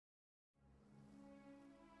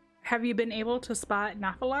have you been able to spot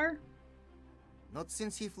Nahfahlaar? Not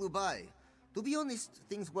since he flew by. To be honest,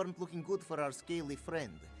 things weren't looking good for our scaly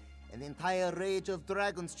friend. An entire rage of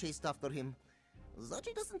dragons chased after him.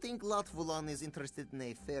 Za'ji doesn't think Laatvulon is interested in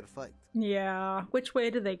a fair fight. Yeah, which way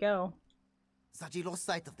did they go? Za'ji lost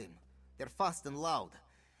sight of them. They're fast and loud.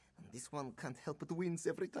 And this one can't help but wince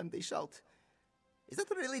every time they shout. Is that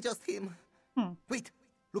really just him? Wait,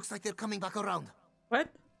 looks like they're coming back around. What?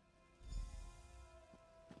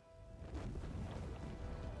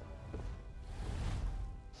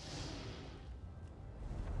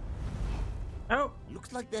 Oh.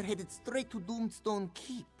 Looks like they're headed straight to Doomstone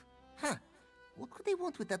Keep. Huh. What could they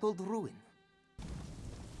want with that old ruin?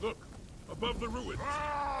 Look, above the ruins.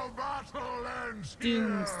 All battle ends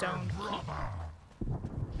Doomstone here, brother.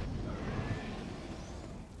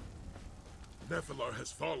 Nahfahlaar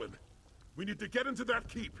has fallen. We need to get into that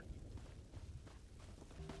keep.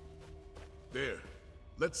 There.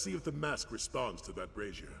 Let's see if the mask responds to that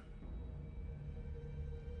brazier.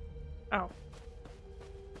 Oh.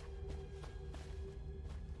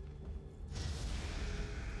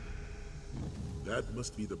 That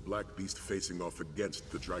must be the Black Beast facing off against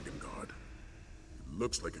the Dragon Guard. It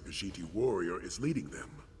looks like a Khajiiti warrior is leading them.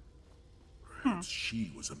 Perhaps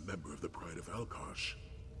she was a member of the Pride of Alkosh.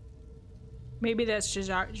 Maybe that's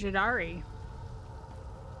Jadari.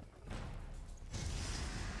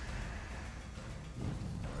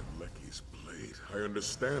 Lekki's blade. I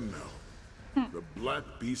understand now. The Black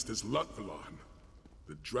Beast is Laatvulon.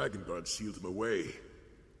 The Dragon Guard sealed him away,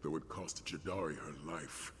 though it cost Jadari her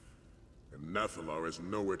life. And Nahfahlaar is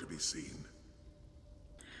nowhere to be seen.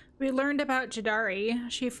 We learned about Jadari.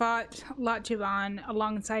 She fought Laatvulon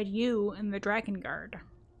alongside you in the Dragon Guard.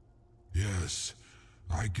 Yes,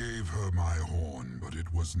 I gave her my horn, but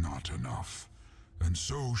it was not enough. And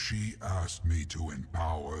so she asked me to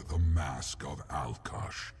empower the Mask of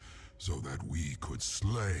Alkosh, so that we could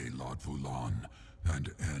slay Laatvulon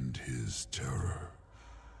and end his terror.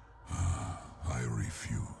 I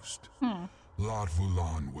refused.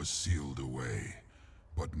 Laatvulon was sealed away,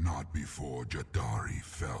 but not before Jadari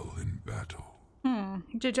fell in battle.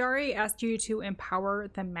 Jadari asked you to empower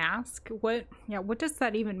the mask. What does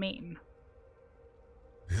that even mean?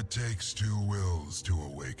 It takes two wills to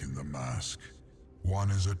awaken the mask.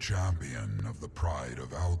 One is a champion of the Pride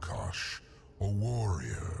of Alkosh, a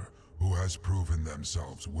warrior who has proven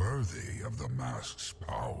themselves worthy of the mask's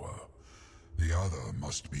power. The other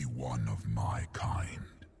must be one of my kind.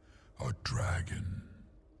 A dragon.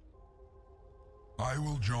 I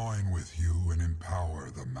will join with you and empower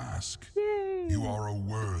the mask. Yay. You are a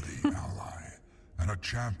worthy ally, and a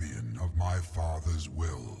champion of my father's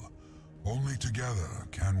will. Only together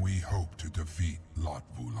can we hope to defeat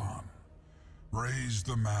Laatvulon. Raise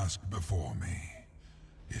the mask before me.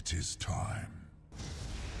 It is time.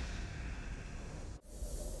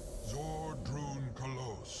 Zordrun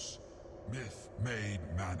Kolos, myth made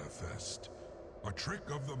manifest. A trick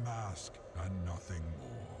of the mask and nothing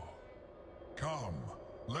more. Come,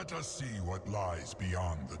 let us see what lies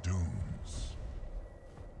beyond the dunes.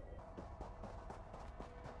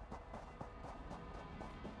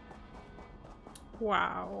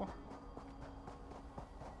 Wow.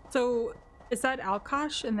 So, is that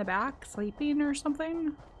Alkosh in the back sleeping or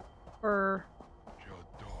something? Or...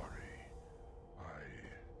 Jadari,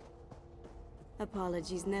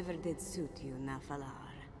 Apologies never did suit you, Nahfahlaar.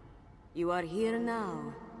 You are here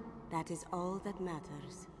now. That is all that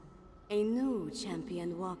matters. A new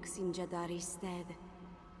champion walks in Jadari's stead.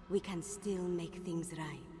 We can still make things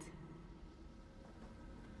right.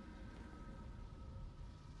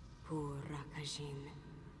 Poor Rakajin.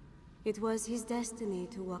 It was his destiny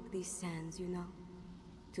to walk these sands, you know.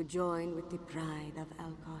 To join with the Pride of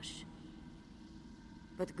Alkosh.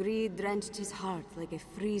 But greed drenched his heart like a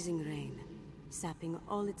freezing rain, sapping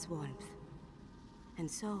all its warmth.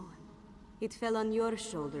 And so, it fell on your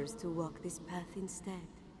shoulders to walk this path instead.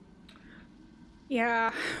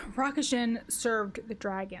 Yeah, Rakajin served the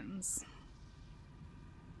dragons.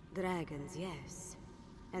 Dragons, yes.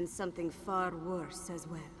 And something far worse as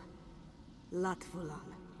well.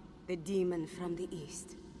 Laatvulon, the demon from the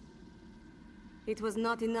east. It was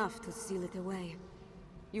not enough to seal it away.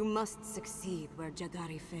 You must succeed where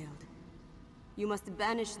Jadari failed. You must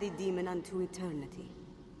banish the demon unto eternity,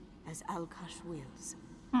 as Alkosh wills.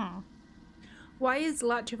 Why is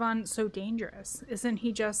Laatvulon so dangerous? Isn't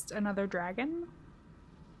he just another dragon?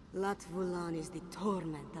 Laatvulon is the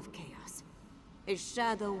torment of chaos. A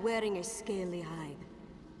shadow wearing a scaly hide.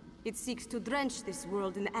 It seeks to drench this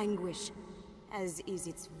world in anguish, as is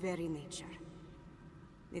its very nature.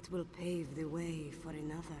 It will pave the way for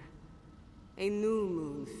another. A new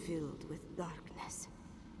moon filled with darkness.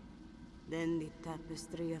 Then the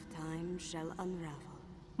tapestry of time shall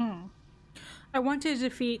unravel. I want to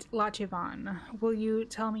defeat Laatvulon. Will you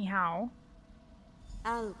tell me how?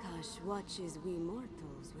 Alkosh watches we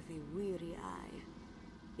mortals with a weary eye.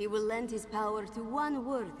 He will lend his power to one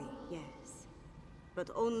worthy, yes. But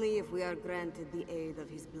only if we are granted the aid of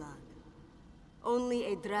his blood.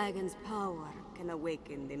 Only a dragon's power can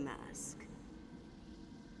awaken the mask.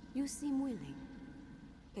 You seem willing.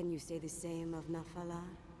 Can you say the same of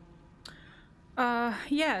Nahfahlaar?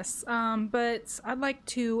 Yes, but I'd like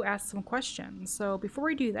to ask some questions. So before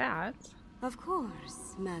we do that... Of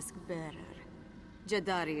course, Mask Bearer.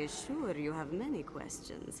 Jadari is sure you have many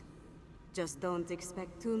questions. Just don't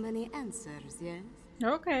expect too many answers, yes?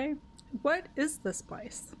 Okay. What is this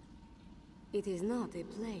place? It is not a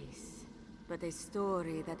place, but a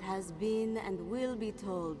story that has been and will be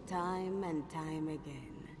told time and time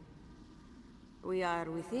again. We are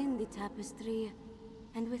within the tapestry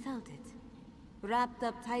and without it, wrapped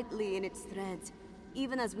up tightly in its threads,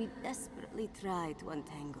 even as we desperately try to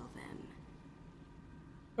untangle them.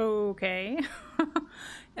 Okay.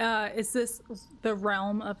 Is this the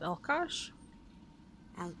realm of Alkosh?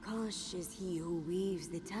 Alkosh is he who weaves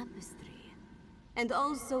the tapestry, and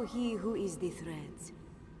also he who is the threads.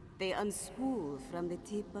 They unspool from the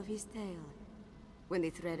tip of his tail. When the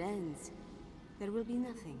thread ends, there will be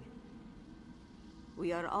nothing.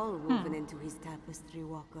 We are all woven into his tapestry,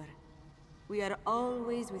 Walker. We are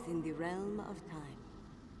always within the realm of time.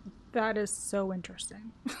 That is so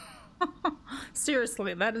interesting.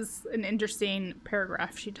 Seriously, that is an interesting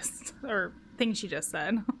paragraph she just, or thing she just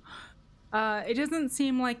said. It doesn't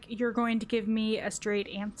seem like you're going to give me a straight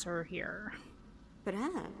answer here.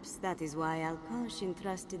 Perhaps that is why Alkosh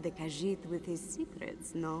entrusted the Khajiit with his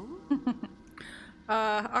secrets, no?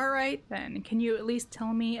 Alright then. Can you at least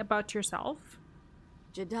tell me about yourself?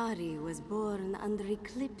 Jadari was born under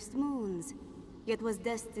eclipsed moons, yet was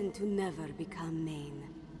destined to never become main.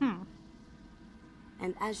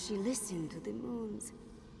 And as she listened to the moons,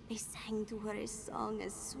 they sang to her a song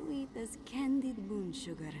as sweet as candied moon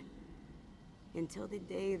sugar. Until the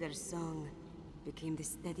day their song became the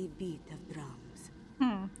steady beat of drums.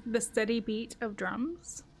 The steady beat of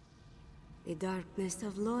drums? The darkness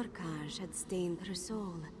of Lorkhaj had stained her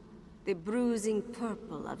soul, the bruising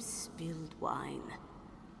purple of spilled wine.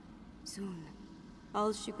 Soon,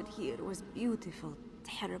 all she could hear was beautiful,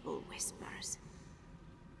 terrible whispers.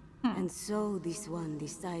 And so this one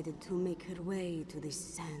decided to make her way to the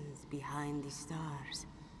sands behind the stars,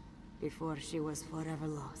 before she was forever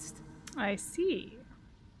lost. I see.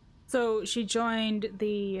 So she joined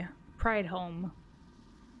the Pride Home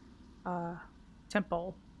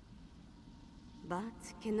temple.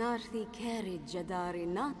 But Khenarthi carried Jadari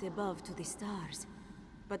not above to the stars,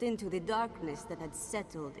 but into the darkness that had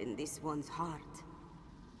settled in this one's heart.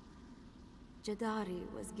 Jadari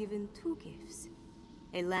was given two gifts.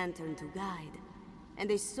 A lantern to guide,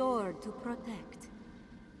 and a sword to protect.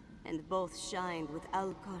 And both shined with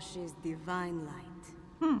Alkosh's divine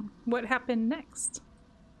light. What happened next?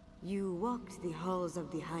 You walked the halls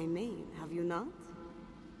of the High Main, have you not?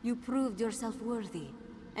 You proved yourself worthy,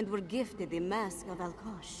 and were gifted the Mask of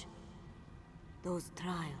Alkosh. Those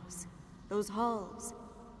trials, those halls,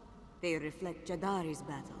 they reflect Jadari's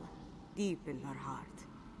battle, deep in her heart.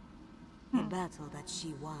 A battle that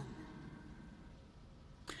she won.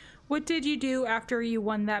 What did you do after you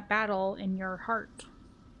won that battle in your heart?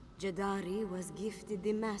 Jadari was gifted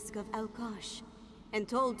the Mask of Alkosh, and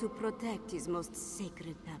told to protect his most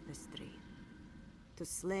sacred tapestry. To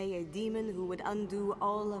slay a demon who would undo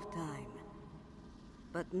all of time.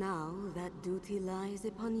 But now that duty lies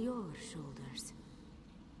upon your shoulders.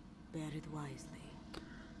 Bear it wisely.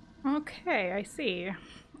 Okay, I see.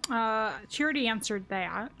 She already answered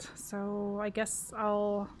that, so I guess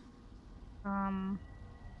I'll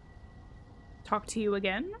talk to you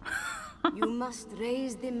again. You must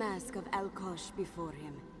raise the Mask of Alkosh before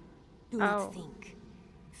him. Do not think.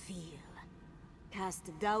 Feel.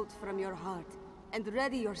 Cast doubt from your heart, and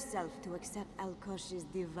ready yourself to accept Alkosh's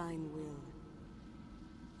divine will.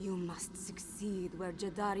 You must succeed where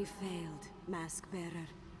Jadari failed, Mask Bearer.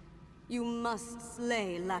 You must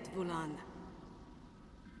slay Laatvulon.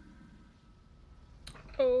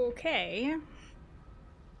 Okay.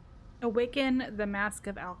 Awaken the Mask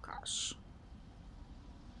of Alkosh.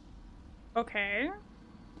 Okay.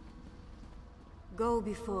 Go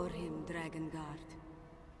before him, Dragon Guard.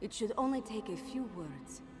 It should only take a few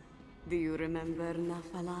words. Do you remember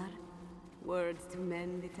Nahfahlaar? Words to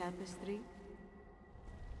mend the tapestry?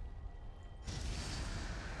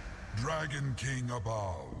 Dragon King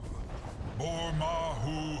above,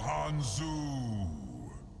 Bormahu Hanzu.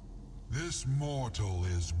 This this mortal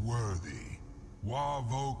is worthy,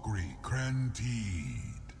 Wavokri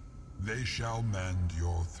Krentid, they shall mend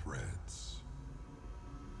your threads.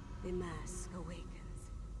 The mask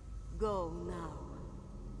awakens. Go now.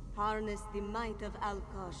 Harness the might of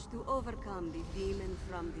Alkosh to overcome the demon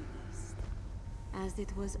from the east, as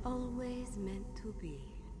it was always meant to be.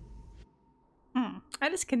 I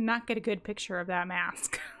just cannot get a good picture of that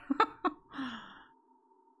mask.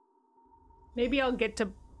 Maybe I'll get to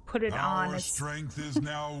put it on. Our strength is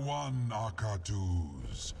now one,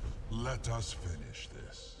 Akatuz. Let us finish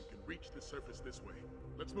this. We can reach the surface this way.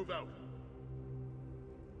 Let's move out.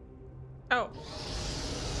 Oh.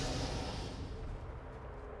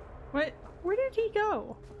 What? Where did he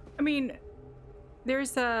go? I mean,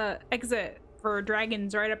 there's a exit for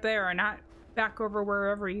dragons right up there, and not back over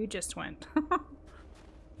wherever you just went.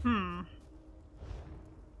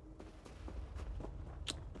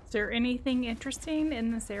 Is there anything interesting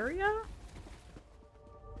in this area?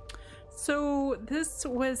 So this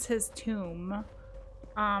was his tomb.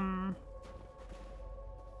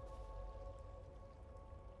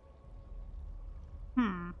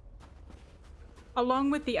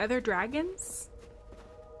 Along with the other dragons?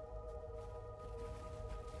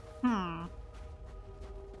 I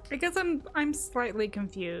guess I'm slightly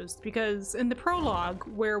confused because in the prologue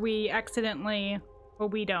where we accidentally, well,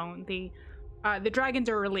 we don't, the dragons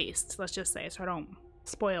are released, let's just say, so I don't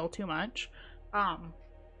spoil too much. I'm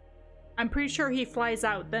pretty sure he flies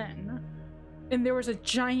out then, and there was a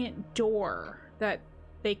giant door that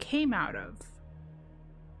they came out of.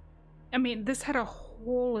 I mean, this had a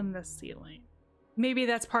hole in the ceiling. Maybe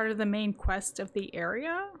that's part of the main quest of the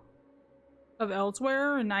area of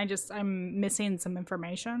Elsewhere, and I'm missing some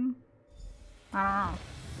information. I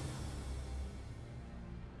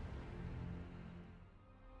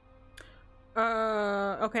don't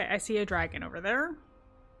know. Okay, I see a dragon over there.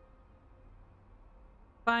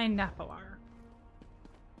 Find Nahfahlaar.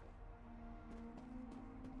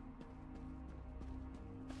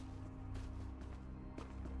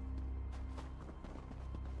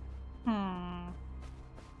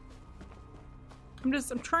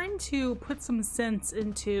 I'm trying to put some sense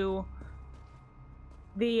into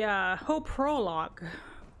the whole prologue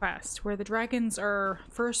quest where the dragons are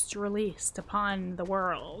first released upon the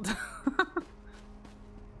world.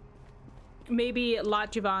 Maybe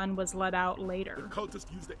Laatvulon was let out later. The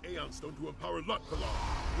cultists used the Aeon Stone to empower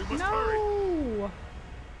Laatvulon. We must hurry! No!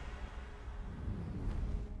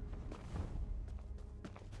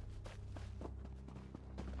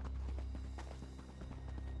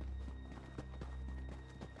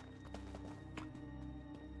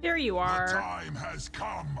 There you are. The time has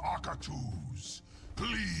come, Akatuz.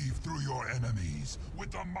 Cleave through your enemies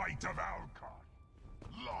with the might of Alkosh.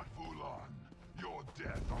 Laatvulon, your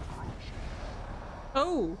death approaches.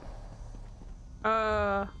 Oh.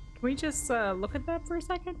 Can we just look at that for a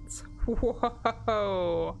second?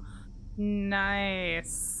 Whoa.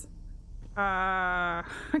 Nice. Can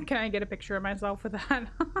I get a picture of myself with that?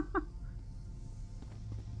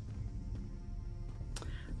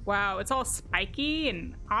 Wow, it's all spiky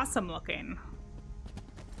and awesome looking.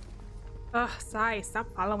 Ugh, Sai, stop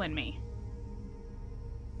following me.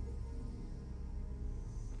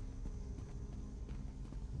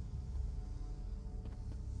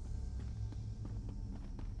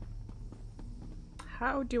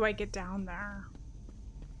 How do I get down there?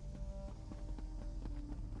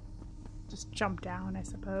 Just jump down, I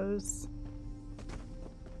suppose.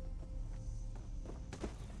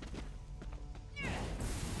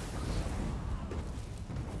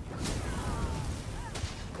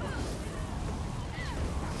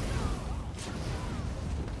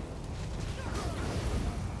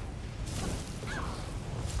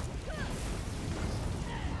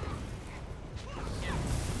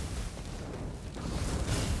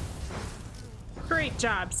 Great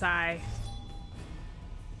job, Sai.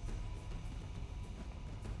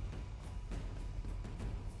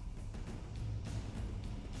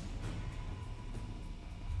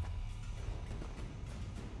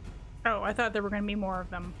 Oh, I thought there were going to be more of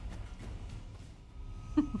them.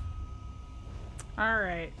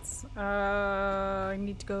 Alright. I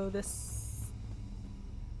need to go this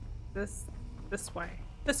way.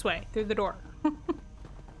 This way, through the door.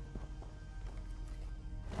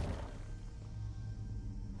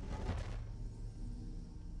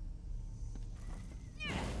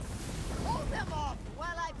 Hold them off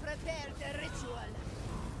while I prepare the ritual.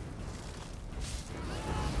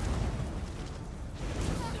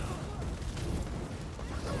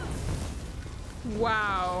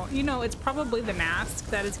 Wow. You know, it's probably the mask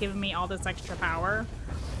that has given me all this extra power.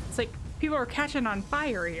 It's like people are catching on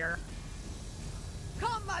fire here.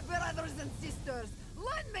 Come, my my brothers and sisters,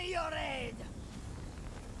 lend me your aid!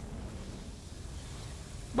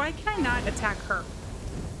 Why can I not attack her?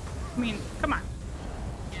 I mean, come on.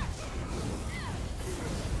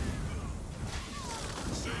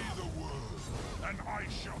 Say the word, and I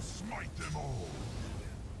shall smite them all.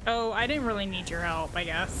 Oh, I didn't really need your help, I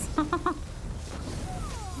guess. Move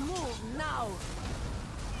now!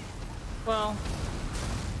 Well,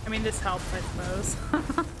 I mean, this helps, I suppose.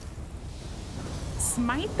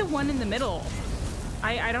 Smite the one in the middle.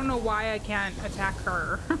 I don't know why I can't attack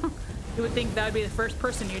her. You would think that would be the first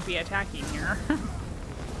person you'd be attacking here.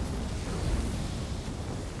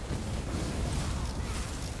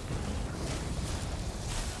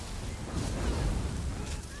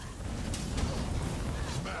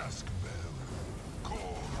 Mask bearer,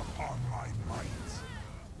 call upon my might.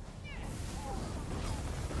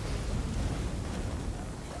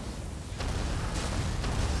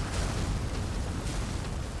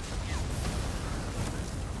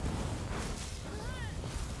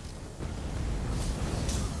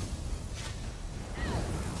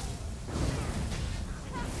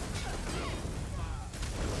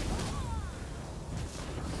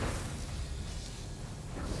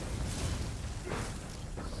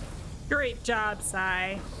 Great job,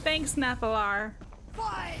 Sai. Thanks, Nahfahlaar.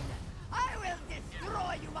 Fine! I will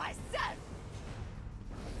destroy you myself!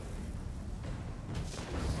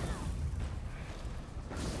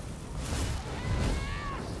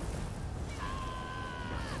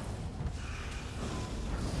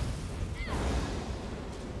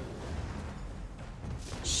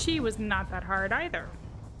 She was not that hard either.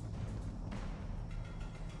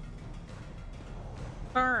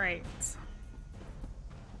 All right.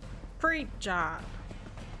 Great job.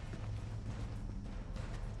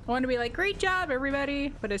 I want to be like, great job,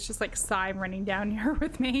 everybody, but it's just like Sai running down here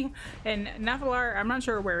with me. And Nahfahlaar, I'm not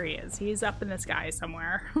sure where he is. He's up in the sky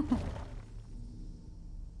somewhere.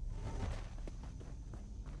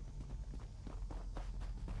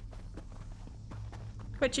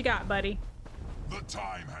 What you got, buddy? The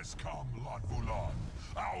time has come, Laatvulon.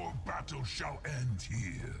 Our battle shall end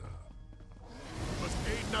here. Must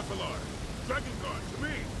aid Nahfahlaar. Dragon Guard, to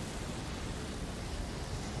me!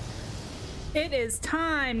 It is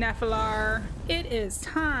time, Nahfahlaar. It is I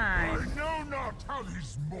time. know not how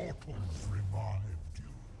these mortals revived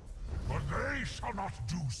you, but they shall not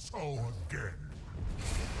do so again.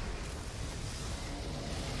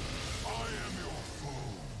 I am your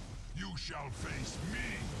foe. You shall face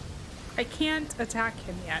me. I can't attack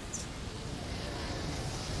him yet.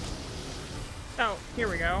 Oh, here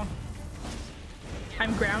we go.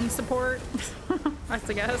 I'm ground support. That's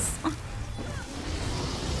a guess.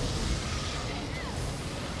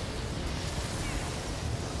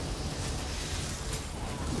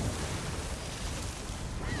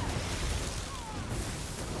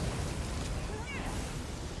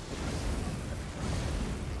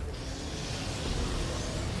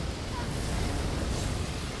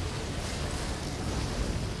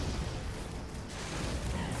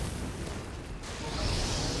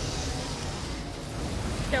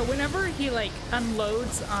 Whenever he like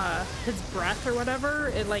unloads his breath or whatever,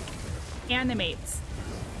 it like animates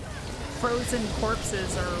frozen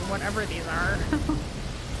corpses or whatever these are.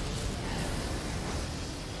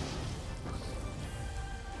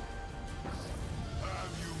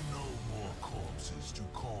 Have you no more corpses to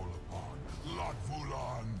call upon,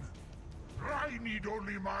 Laatvulon? I need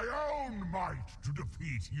only my own might to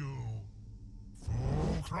defeat you.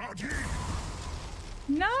 Khunzar-ri!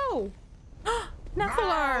 No!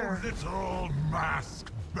 Nahfahlaar! Now, little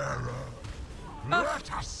mask bearer,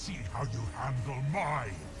 let us see how you handle my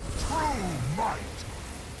true might.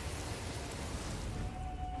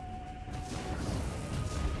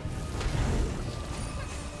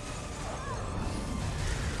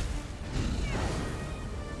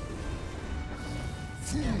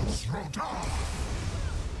 Khunzar-ri!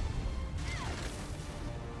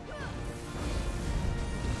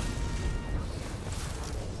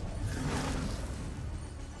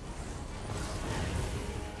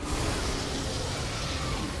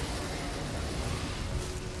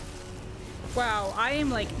 Wow, I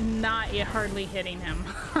am like not yet hardly hitting him.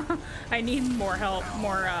 I need more help,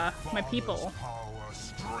 more my people. Power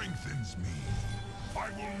strengthens me. I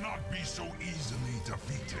will not be so easily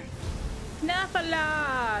defeated.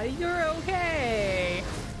 Nahfahlaar, you're okay.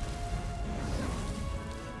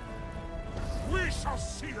 We shall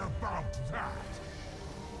see about that.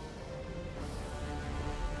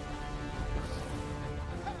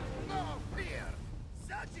 No fear!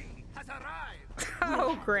 Za'ji has arrived!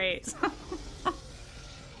 Oh, great.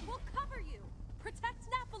 We'll cover you. Protect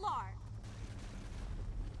Nahfahlaar.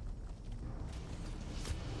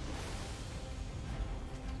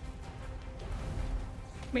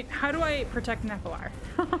 Wait, how do I protect Nahfahlaar?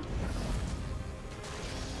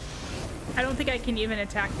 I don't think I can even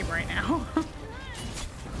attack him right now.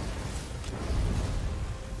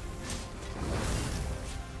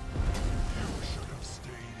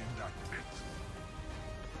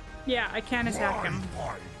 Yeah, I can't attack him.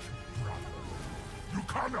 You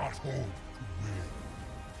cannot hope to win.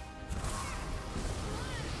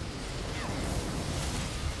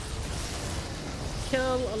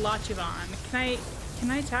 Kill Laatvulon. Can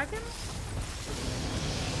I attack him?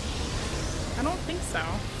 I don't think so.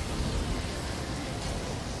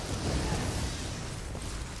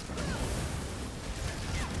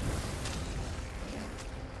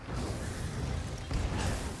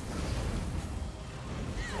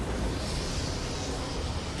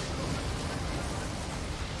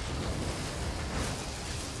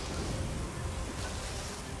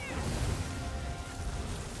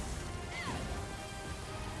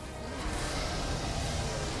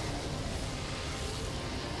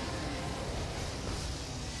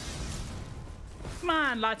 Come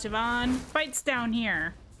on, Laatvulon. Fight's down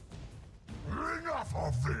here. Enough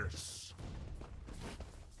of this!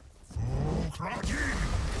 Khunzar-ri!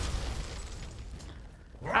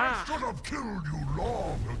 I should have killed you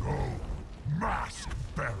long ago, Mask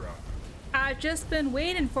Bearer! I've just been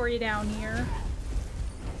waiting for you down here.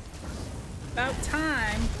 About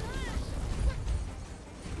time.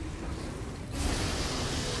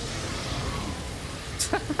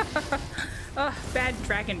 Ugh, bad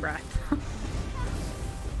dragon breath.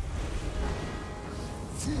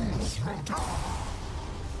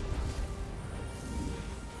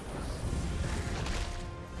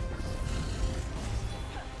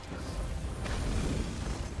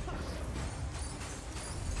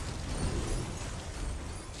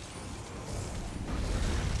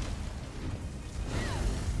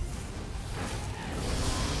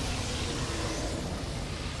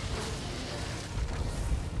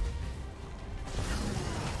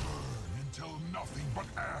 Until nothing but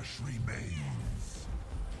ash remains.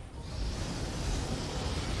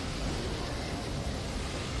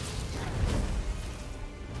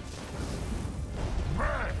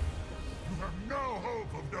 Man, you have no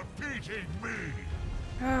hope of defeating me.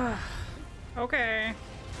 Okay.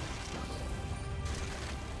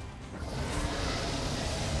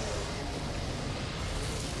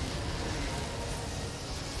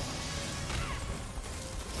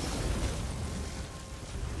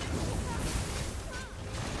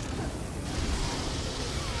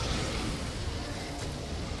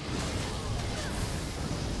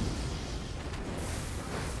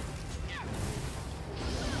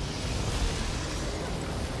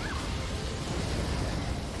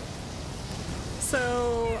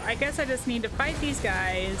 So I guess I just need to fight these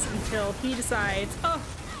guys until he decides, oh,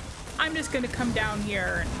 I'm just gonna come down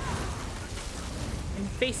here and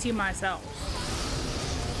face you myself.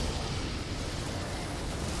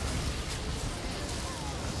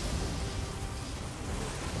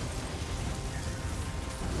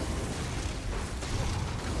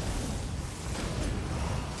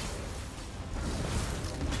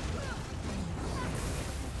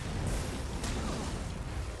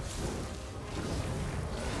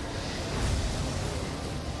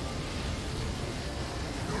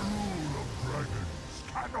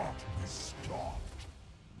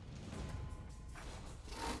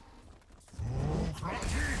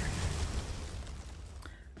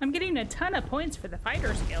 I'm getting a ton of points for the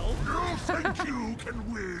Fighters Guild. You think you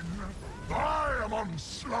can win? I am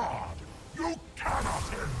onslaught. You cannot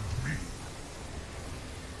end me.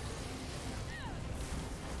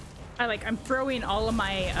 I'm throwing all of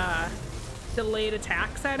my delayed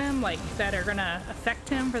attacks at him, like that are gonna affect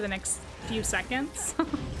him for the next few seconds.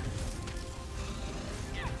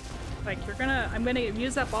 I'm gonna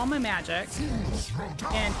use up all my magic,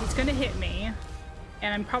 and he's gonna hit me,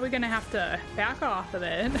 and I'm probably gonna have to back off of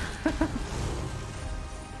it.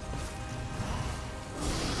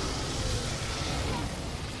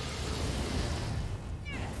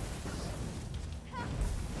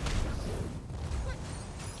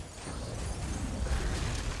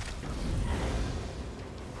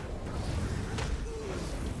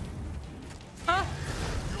 Oh,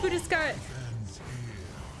 who just got?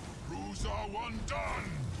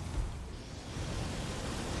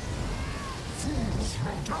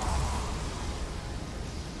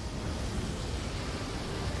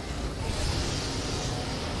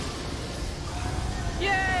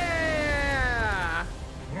 Yeah!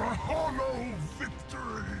 A hollow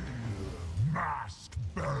victory, Mask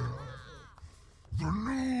Bearer. The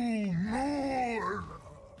new moon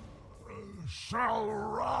shall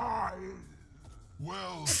rise.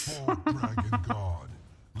 Well fought, Dragon God.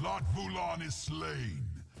 Laatvulon is slain,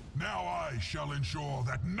 Now I shall ensure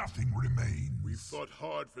that nothing remains. We fought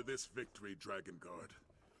hard for this victory, Dragonguard.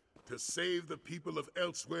 To save the people of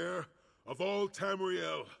elsewhere, of all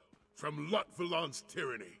Tamriel, from Laatvulon's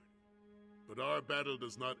tyranny. But our battle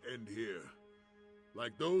does not end here.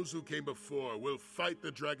 Like those who came before, we'll fight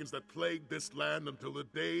the dragons that plagued this land until the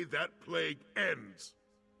day that plague ends.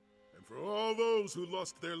 And for all those who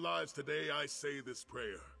lost their lives today, I say this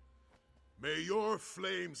prayer. May your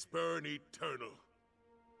flames burn eternal.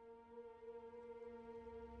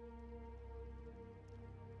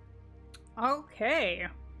 Okay.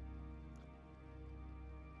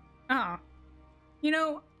 Oh. You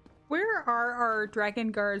know, where are our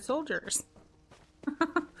Dragon Guard soldiers?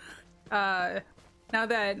 Now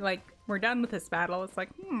that, like, we're done with this battle, it's like,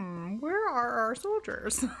 where are our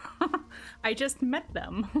soldiers? I just met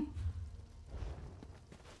them.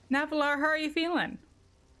 Nahfahlaar, how are you feeling?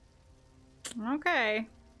 Okay.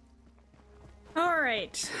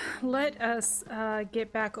 Alright, let us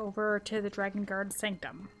get back over to the Dragon Guard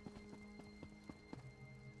Sanctum.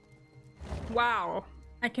 Wow,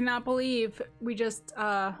 I cannot believe we just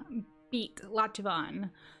beat Laatvulon.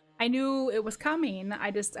 I knew it was coming,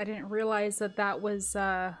 I didn't realize that that was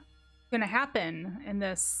gonna happen in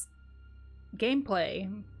this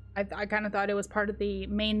gameplay. I kind of thought it was part of the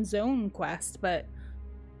main zone quest, but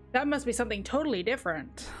that must be something totally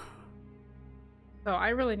different. So I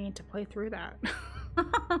really need to play through that.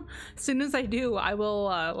 As soon as I do, I will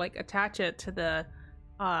like attach it to the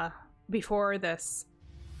before this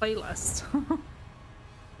playlist.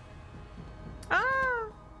 Ah!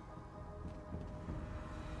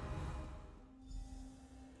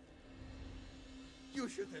 You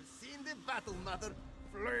should have seen the battle, Mother.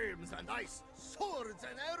 Flames and ice, swords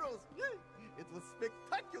and arrows. It was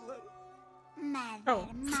spectacular. Mother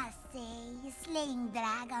must say, slaying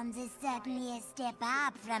dragons is certainly a step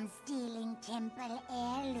up from stealing temple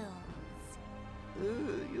heirlooms.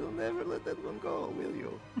 You'll never let that one go, will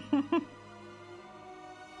you?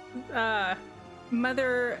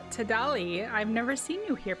 Mother Tadali, I've never seen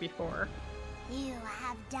you here before. You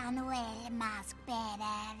have done well, Mask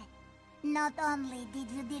Bearer. Not only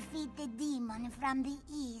did you defeat the demon from the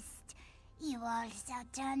east, you also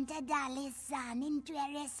turned Tadali's son into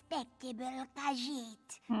a respectable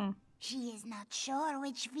Khajiit. She is not sure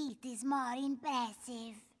which feat is more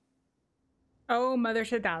impressive. Oh, Mother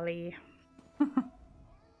Tadali.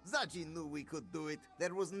 Za'ji knew we could do it.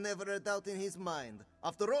 There was never a doubt in his mind.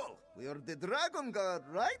 After all, we are the Dragon Guard,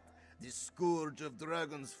 right? The scourge of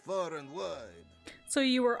dragons far and wide. So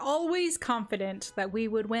you were always confident that we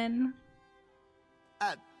would win?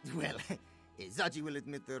 Well, Za'ji will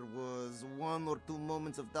admit there was 1 or 2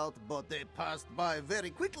 moments of doubt, but they passed by very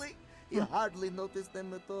quickly. He hardly noticed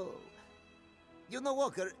them at all. You know,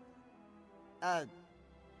 Walker,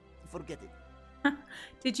 forget it.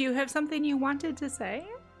 Did you have something you wanted to say?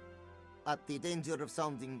 At the danger of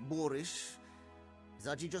sounding boorish,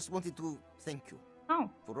 Za'ji just wanted to thank you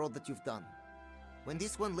for all that you've done. When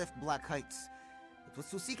this one left Black Heights, it was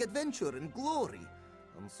to seek adventure and glory,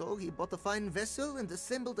 and so he bought a fine vessel and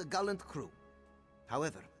assembled a gallant crew.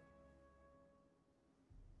 However,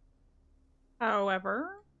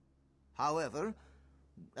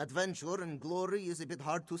 adventure and glory is a bit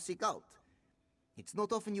hard to seek out. It's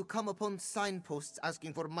not often you come upon signposts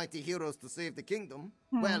asking for mighty heroes to save the kingdom.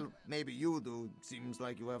 Well, maybe you do. Seems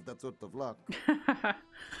like you have that sort of luck.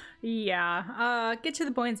 Yeah, get to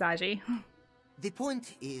the point, Za'ji. The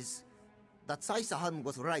point is that Sai-Sahan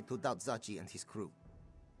was right to doubt Za'ji and his crew.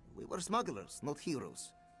 We were smugglers, not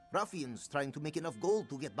heroes. Ruffians trying to make enough gold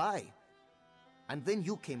to get by. And then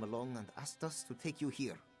you came along and asked us to take you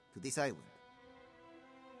here, to this island.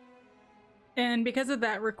 And because of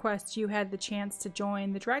that request, you had the chance to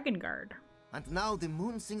join the Dragon Guard. And now the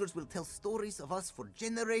Moon Singers will tell stories of us for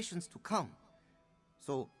generations to come.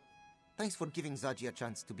 So, thanks for giving Za'ji a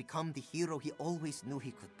chance to become the hero he always knew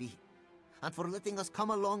he could be. And for letting us come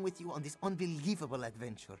along with you on this unbelievable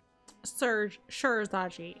adventure. Sure,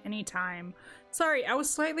 Za'ji, anytime. Sorry, I was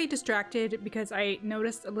slightly distracted because I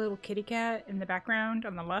noticed a little kitty cat in the background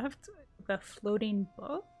on the left. The floating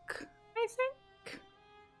book, I think?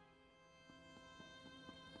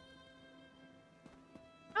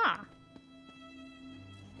 Ah.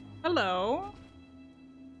 Hello.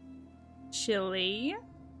 Chili.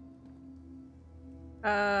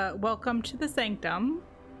 Welcome to the Sanctum.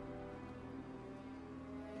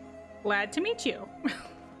 Glad to meet you.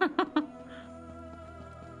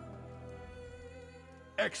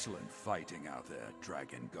 Excellent fighting out there,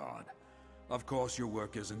 Dragon God. Of course, your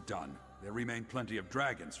work isn't done. There remain plenty of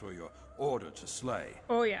dragons for your order to slay.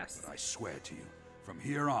 Oh, yes. But I swear to you, from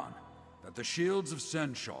here on, that the shields of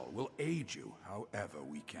Senshal will aid you however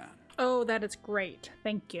we can. Oh, that is great.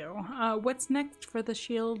 Thank you. What's next for the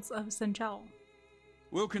shields of Senchal?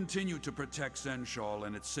 We'll continue to protect Senshal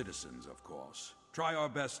and its citizens, of course. Try our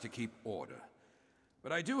best to keep order.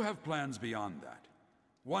 But I do have plans beyond that.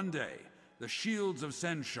 One day, the shields of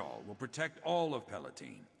Senshal will protect all of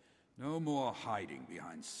Palatine. No more hiding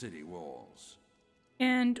behind city walls.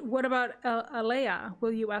 And what about Alea?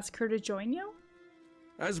 Will you ask her to join you?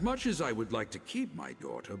 As much as I would like to keep my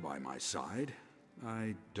daughter by my side,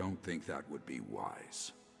 I don't think that would be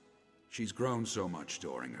wise. She's grown so much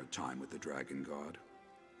during her time with the Dragon God.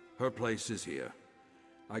 Her place is here.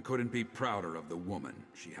 I couldn't be prouder of the woman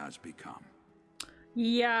she has become.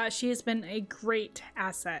 Yeah, she has been a great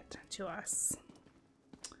asset to us.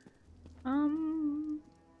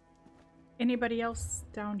 Anybody else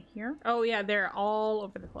down here? Oh yeah, they're all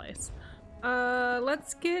over the place.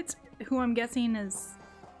 Let's get who I'm guessing is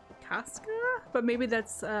Casca? But maybe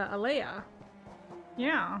that's Alea.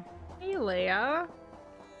 Yeah. Hey, Alea.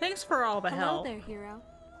 Thanks for all the help. Hello there, hero.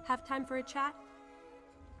 Have time for a chat?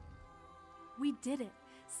 We did it.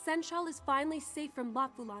 Senshal is finally safe from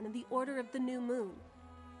Laatvulon and the Order of the New Moon.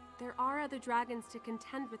 There are other dragons to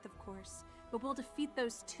contend with, of course, but we'll defeat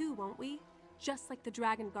those too, won't we? Just like the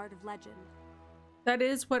Dragon Guard of legend. That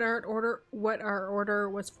is what our order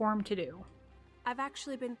was formed to do. I've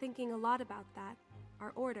actually been thinking a lot about that.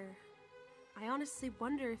 Our order. I honestly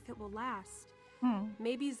wonder if it will last.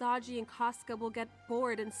 Maybe Za'ji and Casca will get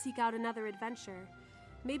bored and seek out another adventure.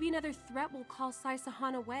 Maybe another threat will call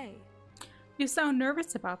Saisahan away. You sound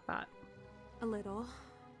nervous about that. A little.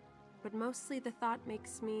 But mostly the thought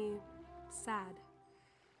makes me sad.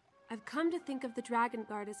 I've come to think of the Dragon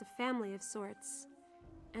Guard as a family of sorts.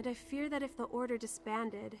 And I fear that if the Order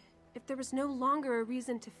disbanded, if there was no longer a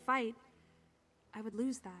reason to fight, I would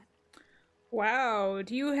lose that. Wow,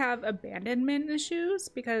 do you have abandonment issues?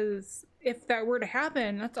 Because if that were to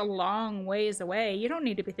happen, that's a long ways away. You don't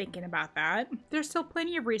need to be thinking about that. There's still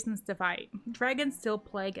plenty of reasons to fight. Dragons still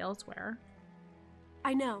plague elsewhere.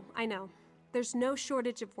 I know. There's no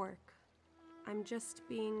shortage of work. I'm just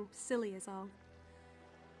being silly is all.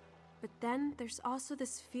 But then there's also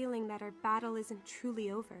this feeling that our battle isn't truly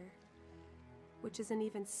over. Which is an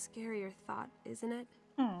even scarier thought, isn't it?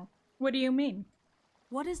 What do you mean?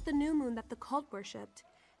 What is the new moon that the cult worshipped?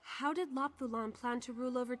 How did Laatvulon plan to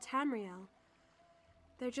rule over Tamriel?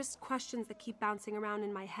 They're just questions that keep bouncing around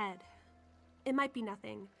in my head. It might be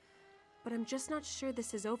nothing, but I'm just not sure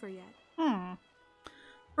this is over yet.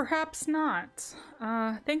 Perhaps not.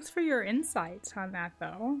 Thanks for your insights on that,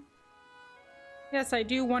 though. Yes, I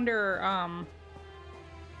do wonder,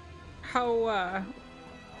 how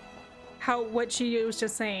what she was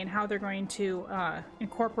just saying, how they're going to,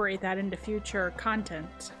 incorporate that into future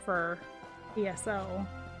content for ESO.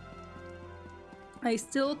 I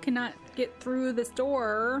still cannot get through this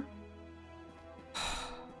door.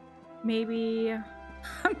 Maybe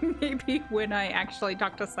when I actually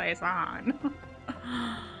talk to Saisan.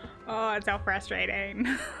 Oh, it's so frustrating.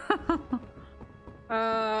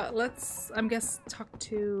 Let's, I guess, talk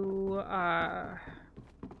to,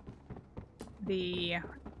 the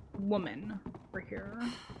woman over here.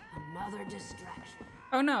 Another distraction.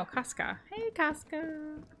 Oh no, Casca. Hey,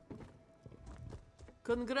 Casca.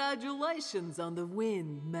 Congratulations on the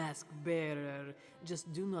win, Mask Bearer.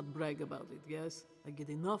 Just do not brag about it, yes? I get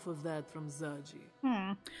enough of that from Za'ji.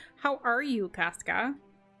 How are you, Casca?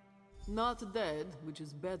 Not dead, which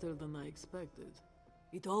is better than I expected.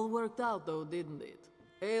 It all worked out though, didn't it?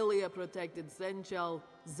 Aelia protected Senchal,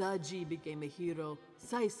 Za'ji became a hero,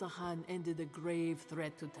 Saisahan ended a grave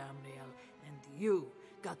threat to Tamriel, and you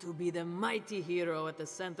got to be the mighty hero at the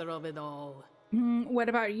center of it all. What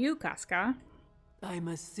about you, Casca? I'm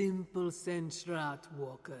a simple Senchrat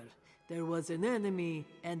walker. There was an enemy,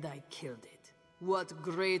 and I killed it. What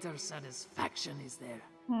greater satisfaction is there?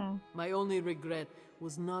 My only regret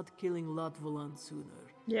was not killing Laatvulon sooner.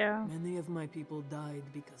 Yeah. Many of my people died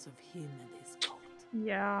because of him and his cult.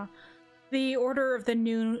 Yeah. The Order of the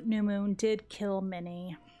New Moon did kill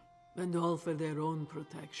many. And all for their own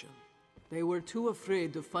protection. They were too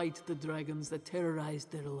afraid to fight the dragons that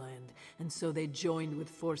terrorized their land, and so they joined with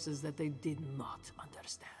forces that they did not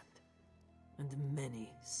understand. And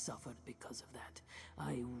many suffered because of that.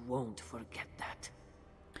 I won't forget that.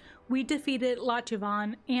 We defeated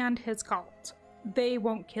Laatvulon and his cult. They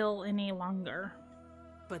won't kill any longer.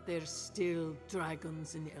 But there's still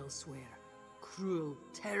dragons in elsewhere. Cruel,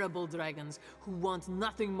 terrible dragons who want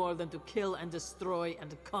nothing more than to kill and destroy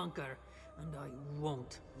and conquer. And I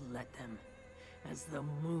won't let them. As the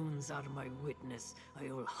moons are my witness, I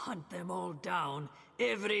will hunt them all down,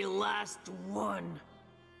 every last one.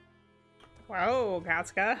 Whoa,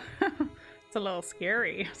 Casca. It's a little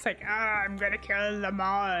scary. It's like, I'm gonna kill them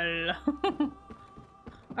all.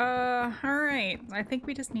 Alright. I think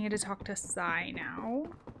we just need to talk to Sai now.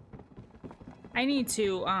 I need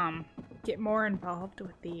to, get more involved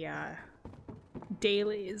with the,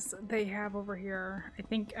 dailies they have over here. I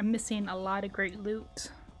think I'm missing a lot of great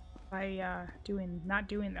loot by, not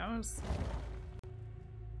doing those.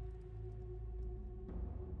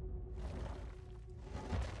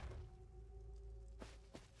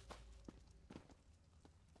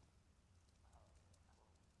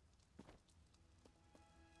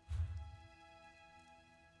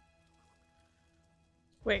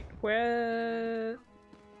 Wait, where?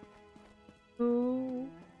 Who?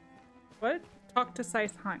 What? Talk to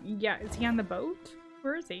Sai-san. Yeah, is he on the boat?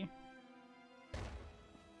 Where is he?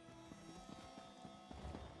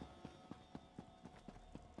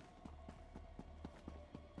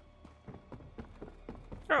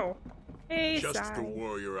 Oh. Hey, Just Sai. the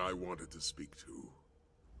warrior I wanted to speak to.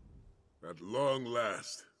 At long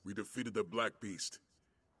last, we defeated the Black Beast.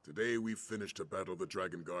 Today we finished a battle the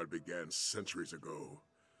Dragon Guard began centuries ago.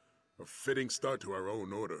 A fitting start to our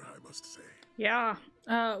own order, I must say. Yeah.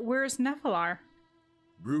 Where's Nahfahlaar?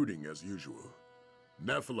 Brooding as usual.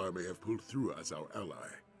 Nahfahlaar may have pulled through as our ally,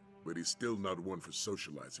 but he's still not one for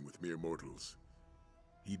socializing with mere mortals.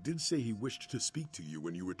 He did say he wished to speak to you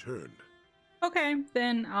when you returned. Okay,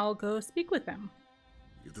 then I'll go speak with him.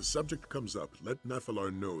 If the subject comes up, let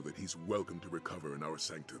Nahfahlaar know that he's welcome to recover in our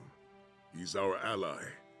sanctum. He's our ally,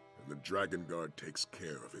 and the Dragon Guard takes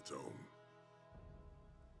care of its own.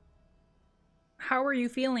 How are you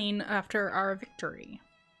feeling after our victory?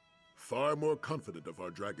 Far more confident of our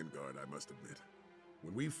Dragon Guard, I must admit.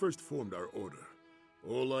 When we first formed our order,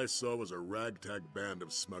 all I saw was a ragtag band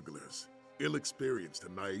of smugglers, ill-experienced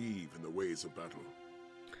and naive in the ways of battle.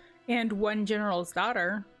 And one general's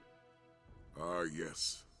daughter. Ah,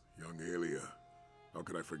 yes, young Aelia. How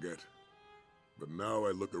could I forget? But now I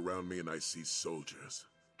look around me and I see soldiers,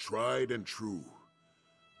 tried and true.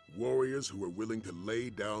 Warriors who are willing to lay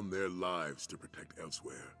down their lives to protect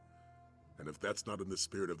elsewhere. And if that's not in the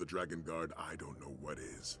spirit of the Dragon Guard, I don't know what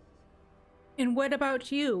is. And what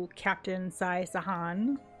about you, Captain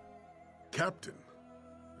Sai-san? Captain?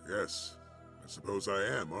 Yes, I suppose I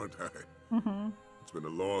am, aren't I? Mm-hmm. It's been a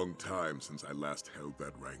long time since I last held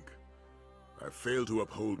that rank. I failed to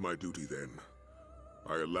uphold my duty then.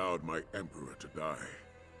 I allowed my emperor to die,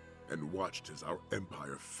 and watched as our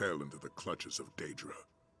empire fell into the clutches of Daedra.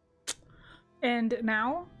 And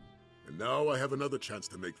now? And now I have another chance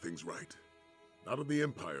to make things right. Not in the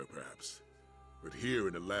Empire, perhaps, but here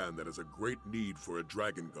in a land that has a great need for a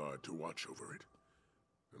Dragon Guard to watch over it.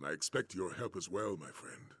 And I expect your help as well, my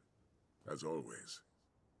friend. As always.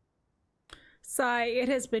 Sai, it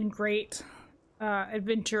has been great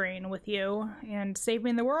adventuring with you and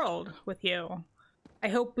saving the world with you. I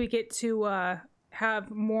hope we get to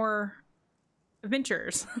have more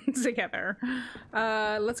adventures together.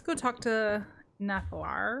 Let's go talk to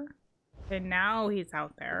Nahfahlaar. And now he's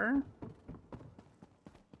out there.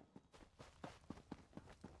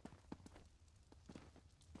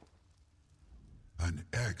 An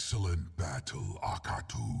excellent battle,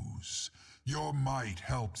 Akatus. Your might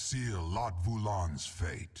helped seal Laatvulon's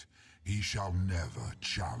fate. He shall never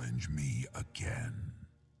challenge me again.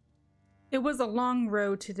 It was a long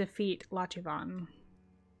road to defeat Laatvulon.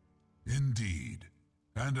 Indeed,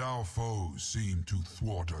 and our foes seem to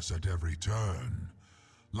thwart us at every turn.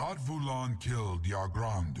 Laatvulon killed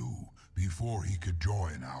Yagrandu before he could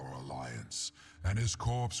join our alliance, and his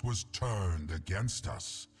corpse was turned against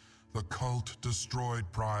us. The cult destroyed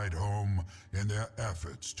Pride Home in their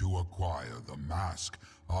efforts to acquire the Mask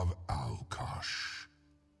of Alkosh.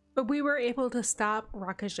 But we were able to stop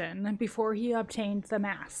Rakajin before he obtained the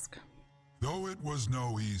mask. Though it was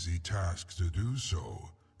no easy task to do so,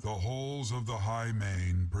 the halls of the High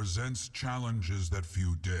Main presents challenges that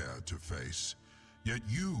few dare to face. Yet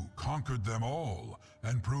you conquered them all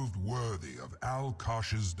and proved worthy of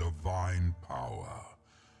Alkosh's divine power.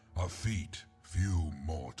 A feat few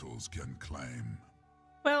mortals can claim.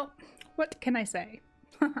 Well, what can I say?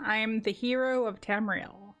 I'm the hero of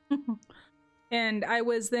Tamriel. And I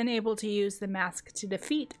was then able to use the mask to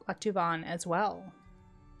defeat Laatvulon as well.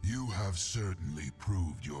 You have certainly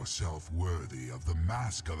proved yourself worthy of the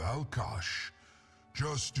Mask of Alkosh.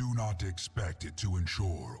 Just do not expect it to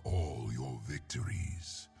ensure all your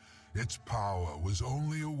victories. Its power was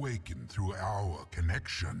only awakened through our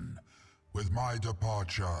connection. With my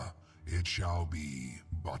departure, it shall be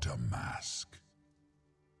but a mask.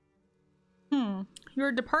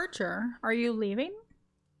 Your departure? Are you leaving?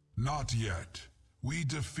 Not yet. We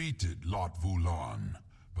defeated Laatvulon,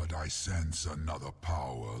 but I sense another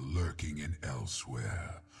power lurking in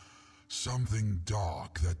elsewhere. Something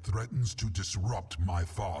dark that threatens to disrupt my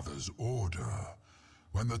father's order.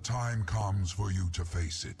 When the time comes for you to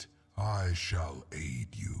face it, I shall aid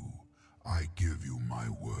you. I give you my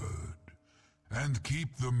word. And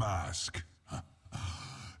keep the mask.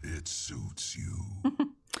 It suits you.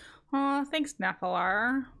 Aw, thanks,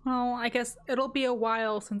 Nahfahlaar. Well, I guess it'll be a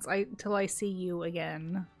while till I see you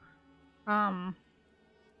again.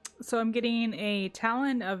 So I'm getting a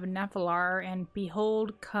Talon of Nahfahlaar and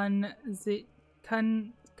behold Khunzar-ri's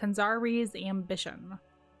ambition.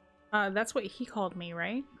 That's what he called me,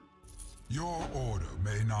 right? Your order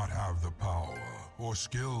may not have the power or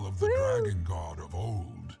skill of the Dragon God of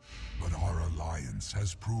old, but our alliance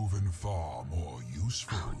has proven far more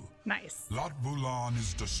useful. Nice. Laatvulon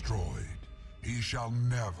is destroyed. He shall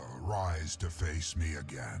never rise to face me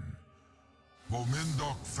again.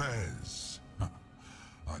 Vomindok Fez.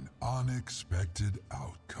 An unexpected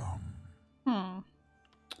outcome.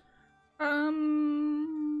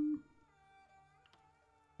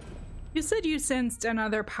 You said you sensed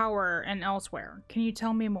another power and elsewhere. Can you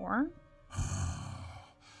tell me more?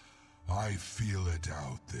 I feel it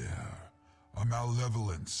out there. A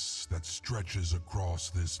malevolence that stretches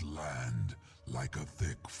across this land like a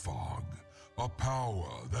thick fog. A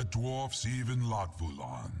power that dwarfs even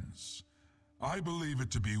Laatvulon's. I believe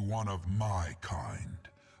it to be one of my kind.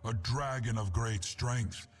 A dragon of great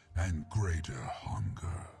strength and greater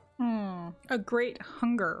hunger. A great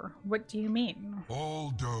hunger. What do you mean? All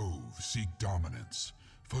Dove seek dominance.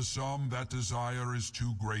 For some, that desire is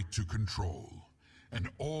too great to control. An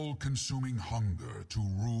all-consuming hunger to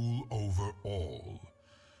rule over all.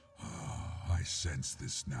 I sense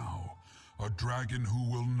this now. A dragon who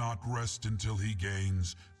will not rest until he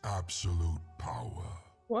gains absolute power.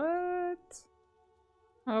 What?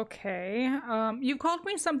 Okay. You've called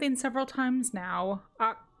me something several times now.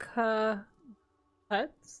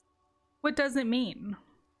 What does it mean?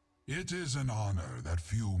 It is an honor that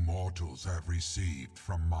few mortals have received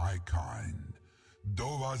from my kind.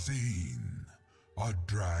 Dovazine, a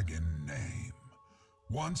dragon name.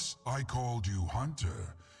 Once I called you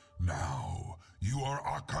Hunter, now you are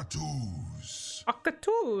Akatuz.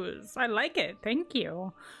 Akatuz! I like it, thank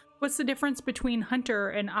you. What's the difference between Hunter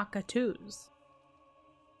and Akatuz?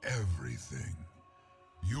 Everything.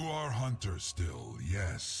 You are Hunter still,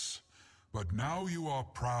 yes. But now you are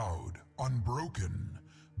proud, unbroken,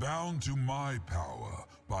 bound to my power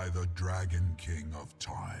by the Dragon King of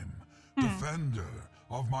Time, defender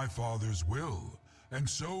of my father's will, and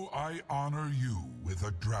so I honor you with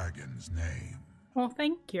a dragon's name. Well,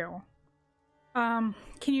 thank you. Can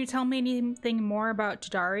you tell me anything more about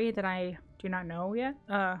Jadari that I do not know yet?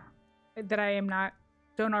 That I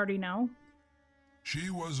don't already know? She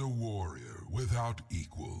was a warrior without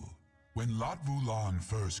equal. When Laatvulon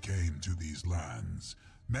first came to these lands,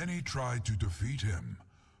 many tried to defeat him,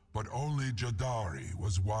 but only Jadari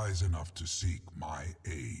was wise enough to seek my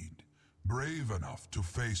aid, brave enough to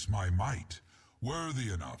face my might,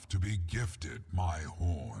 worthy enough to be gifted my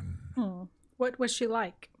horn. What was she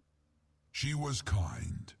like? She was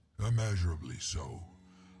kind, immeasurably so.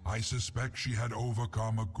 I suspect she had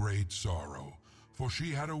overcome a great sorrow, for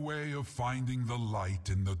she had a way of finding the light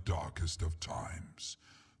in the darkest of times,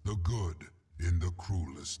 the good in the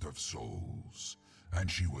cruelest of souls. And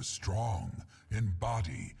she was strong in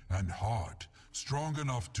body and heart, strong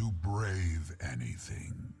enough to brave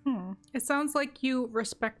anything. It sounds like you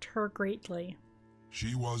respect her greatly.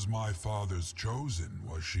 She was my father's chosen,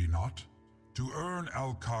 was she not? To earn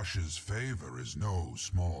Alkosh's favor is no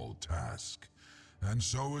small task, and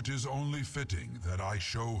so it is only fitting that I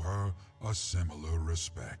show her a similar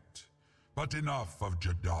respect. But enough of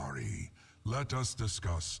Jadari. Let us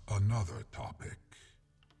discuss another topic.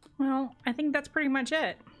 Well, I think that's pretty much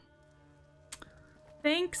it.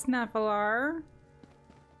 Thanks, Nahfahlaar.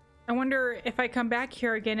 I wonder if I come back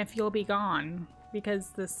here again if you'll be gone, because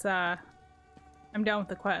this, I'm done with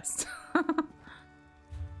the quest.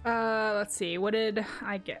 Let's see, what did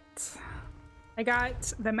I get? I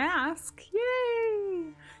got the mask,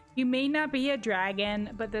 yay! You may not be a dragon,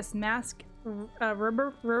 but this mask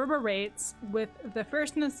reverberates with the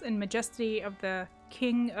fierceness and majesty of the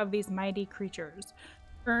king of these mighty creatures,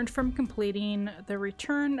 earned from completing the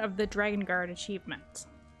Return of the Dragon Guard achievement.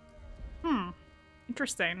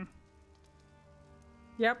 Interesting.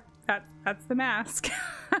 Yep, that's the mask.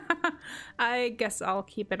 I guess I'll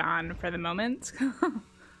keep it on for the moment.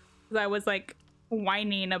 I was like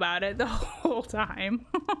whining about it the whole time.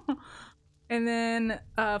 And then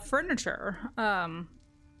furniture.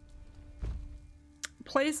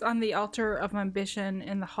 Place on the altar of ambition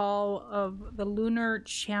in the hall of the lunar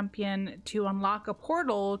champion to unlock a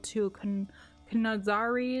portal to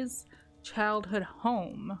Khunzar-ri's childhood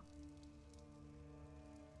home.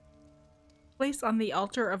 Place on the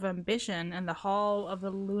altar of ambition in the hall of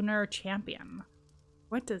the lunar champion.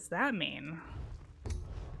 What does that mean?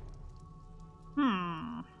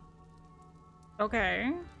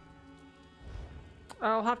 Okay.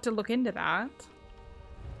 I'll have to look into that.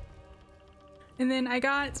 And then I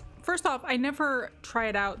got, first off, I never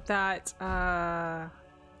tried out that,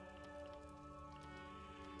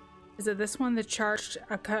 is it this one, the charged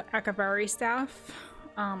Akabari staff?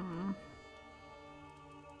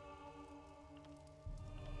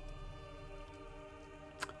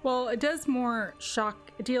 Well, it does more shock,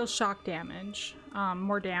 it deals shock damage,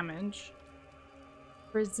 more damage.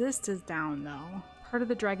 Resist is down though. Part of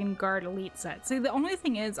the Dragon Guard Elite set. See, the only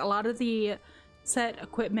thing is, a lot of the set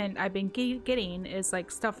equipment I've been getting is like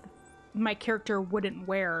stuff my character wouldn't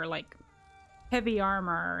wear, like heavy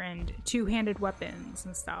armor and two-handed weapons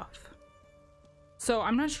and stuff. So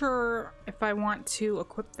I'm not sure if I want to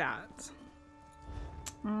equip that.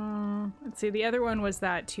 Let's see, the other one was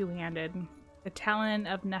that two-handed. The Talon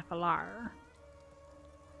of Nahfahlaar.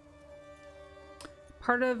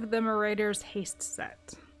 Part of the Marauder's Haste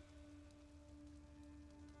set.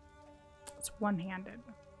 It's one-handed.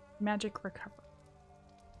 Magic Recovery.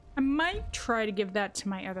 I might try to give that to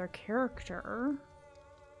my other character.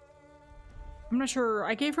 I'm not sure.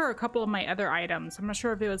 I gave her a couple of my other items. I'm not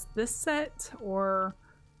sure if it was this set or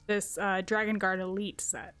this Dragon Guard Elite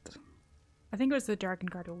set. I think it was the Dragon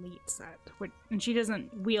Guard Elite set. And she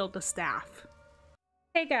doesn't wield the staff.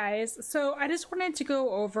 Hey guys, so I just wanted to go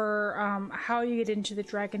over how you get into the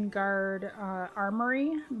Dragon Guard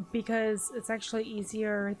armory, because it's actually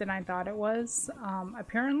easier than I thought it was.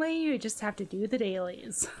 Apparently you just have to do the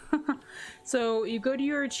dailies. So you go to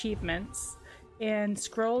your achievements and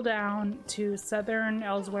scroll down to Southern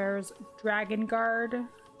Elswere's Dragon Guard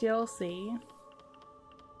DLC.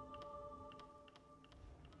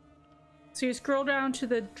 So you scroll down to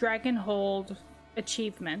the Dragonhold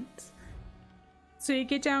achievement. So you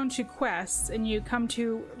get down to quests and you come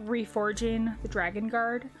to reforging the Dragon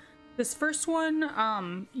Guard. This first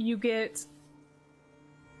one, you get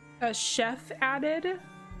a chef added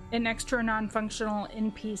and extra non-functional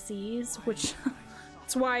NPCs, which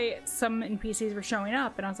that's why some NPCs were showing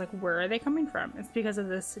up and I was like, where are they coming from? It's because of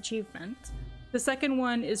this achievement. The second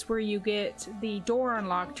one is where you get the door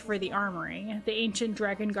unlocked for the armory, the ancient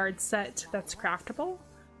Dragon Guard set that's craftable.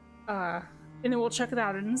 And then we'll check it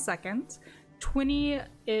out in a second. 20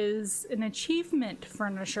 is an achievement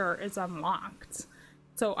furniture is unlocked.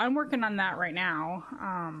 So I'm working on that right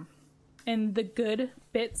now. And the Good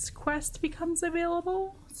Bits quest becomes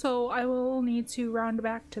available. So I will need to round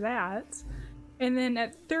back to that. And then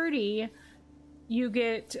at 30, you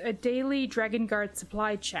get a daily Dragon Guard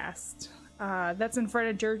supply chest. That's in front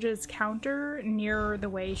of Dirge's counter near the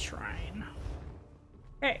Way Shrine.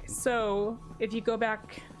 Okay, so if you go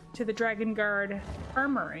back to the Dragon Guard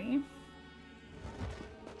armory,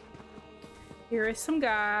 here are some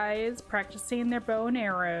guys practicing their bow and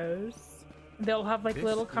arrows. They'll have like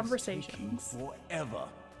little conversations. Forever.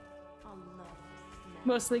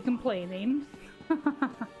 Mostly complaining.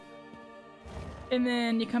 And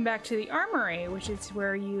then you come back to the armory, which is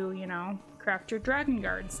where you know, craft your Dragon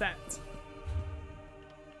Guard set.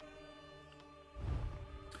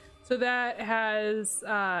 So that has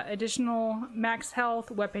additional max health,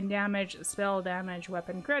 weapon damage,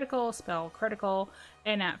 weapon critical, spell critical,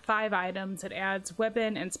 and at 5 items it adds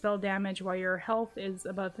weapon and spell damage while your health is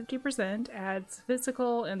above 50%, adds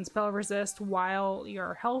physical and spell resist while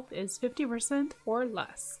your health is 50% or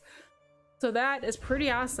less. So that is pretty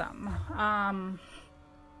awesome. I'm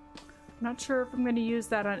not sure if I'm going to use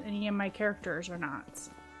that on any of my characters or not.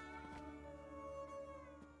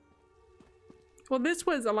 Well, this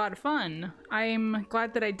was a lot of fun. I'm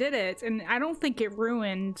glad that I did it, and I don't think it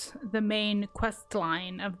ruined the main quest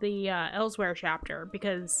line of the Elswere chapter,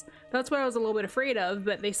 because that's what I was a little bit afraid of,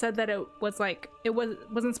 but they said that it was like,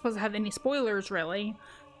 wasn't supposed to have any spoilers, really.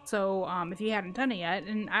 So, if you hadn't done it yet,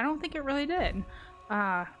 and I don't think it really did.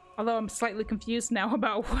 Although I'm slightly confused now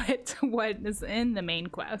about what is in the main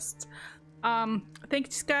quest.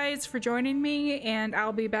 Thanks guys for joining me, and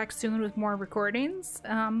I'll be back soon with more recordings.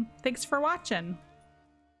 Thanks for watching.